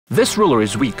This ruler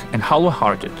is weak and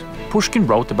hollow-hearted. Pushkin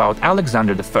wrote about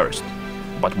Alexander I.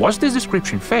 But was this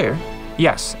description fair?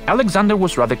 Yes, Alexander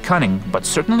was rather cunning, but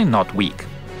certainly not weak.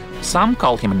 Some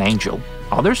called him an angel,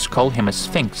 others called him a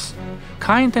sphinx.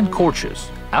 Kind and courteous,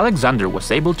 Alexander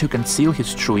was able to conceal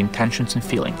his true intentions and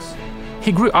feelings.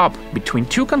 He grew up between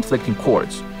two conflicting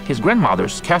courts, his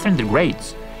grandmother's, Catherine the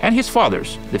Great's, and his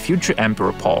father's, the future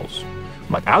Emperor Paul's.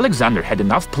 But Alexander had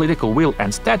enough political will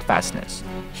and steadfastness.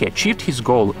 He achieved his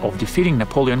goal of defeating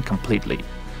Napoleon completely.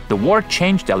 The war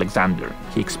changed Alexander.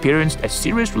 He experienced a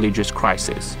serious religious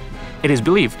crisis. It is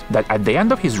believed that at the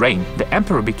end of his reign, the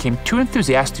emperor became too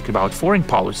enthusiastic about foreign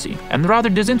policy and rather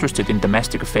disinterested in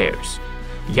domestic affairs.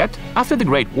 Yet, after the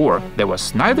Great War, there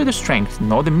was neither the strength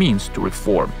nor the means to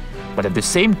reform. But at the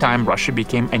same time, Russia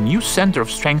became a new center of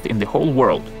strength in the whole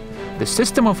world. The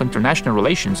system of international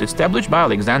relations established by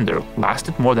Alexander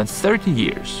lasted more than 30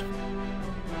 years.